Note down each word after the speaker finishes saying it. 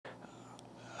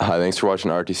Hi, thanks for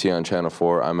watching RTC on Channel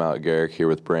 4. I'm Alec Garrick here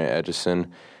with Brant Edgison,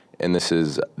 and this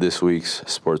is this week's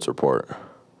Sports Report.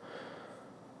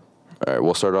 All right,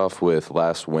 we'll start off with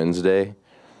last Wednesday.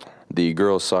 The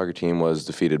girls' soccer team was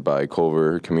defeated by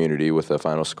Culver Community with a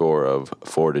final score of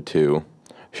 4-2.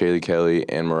 Shaylee Kelly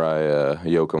and Mariah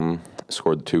Yoakum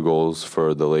scored the 2 goals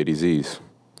for the Lady Z's.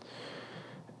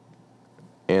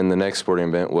 And the next sporting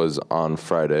event was on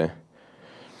Friday.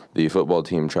 The football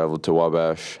team traveled to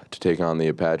Wabash to take on the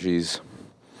Apaches.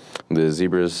 The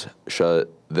Zebras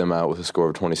shut them out with a score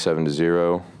of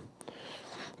 27-0.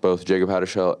 Both Jacob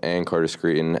Hattershell and Carter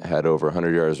Screeton had over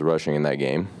 100 yards rushing in that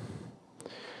game.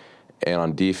 And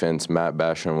on defense, Matt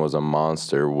Basham was a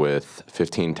monster with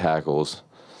 15 tackles.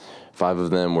 5 of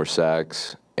them were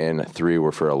sacks, and 3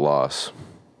 were for a loss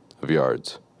of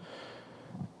yards.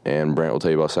 And Brant will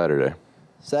tell you about Saturday.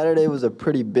 Saturday was a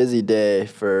pretty busy day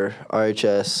for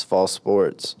RHS Fall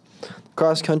Sports. The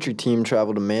cross-country team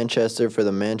traveled to Manchester for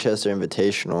the Manchester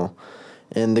Invitational,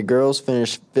 and the girls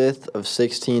finished 5th of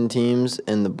 16 teams,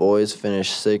 and the boys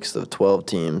finished 6th of 12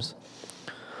 teams.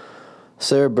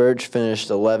 Sarah Birch finished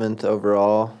 11th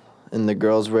overall in the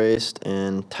girls' race,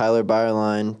 and Tyler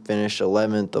Byerline finished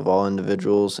 11th of all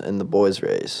individuals in the boys'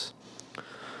 race.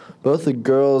 Both the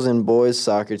girls and boys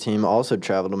soccer team also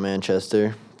traveled to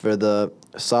Manchester for the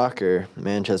soccer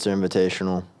Manchester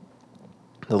Invitational.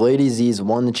 The Lady Z's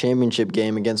won the championship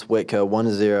game against Whitco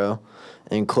 1-0,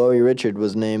 and Chloe Richard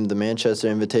was named the Manchester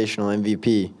Invitational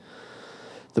MVP.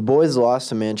 The boys lost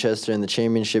to Manchester in the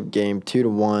championship game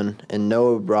 2-1, and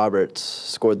Noah Roberts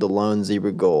scored the lone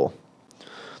Zebra goal.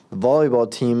 The volleyball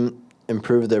team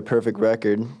improved their perfect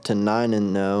record to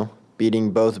 9-0,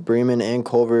 beating both Bremen and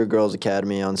Culver Girls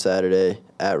Academy on Saturday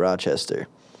at Rochester.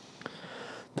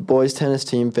 The boys tennis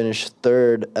team finished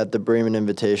 3rd at the Bremen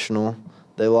Invitational.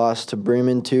 They lost to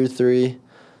Bremen 2-3,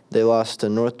 they lost to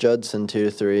North Judson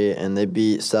 2-3, and they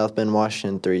beat South Bend,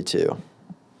 Washington 3-2.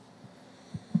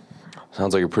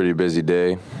 Sounds like a pretty busy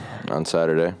day on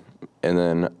Saturday. And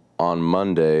then on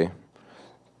Monday,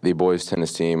 the boys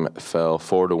tennis team fell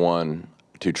 4-1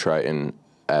 to Triton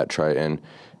at Triton,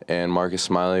 and Marcus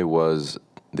Smiley was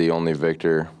the only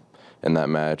victor in that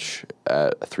match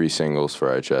at 3 singles for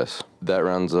RHS. That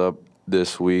rounds up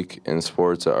this week in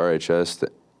sports at RHS.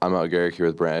 I'm Al Garrick here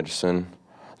with Brant Edgison.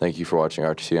 Thank you for watching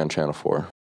RTC on Channel 4.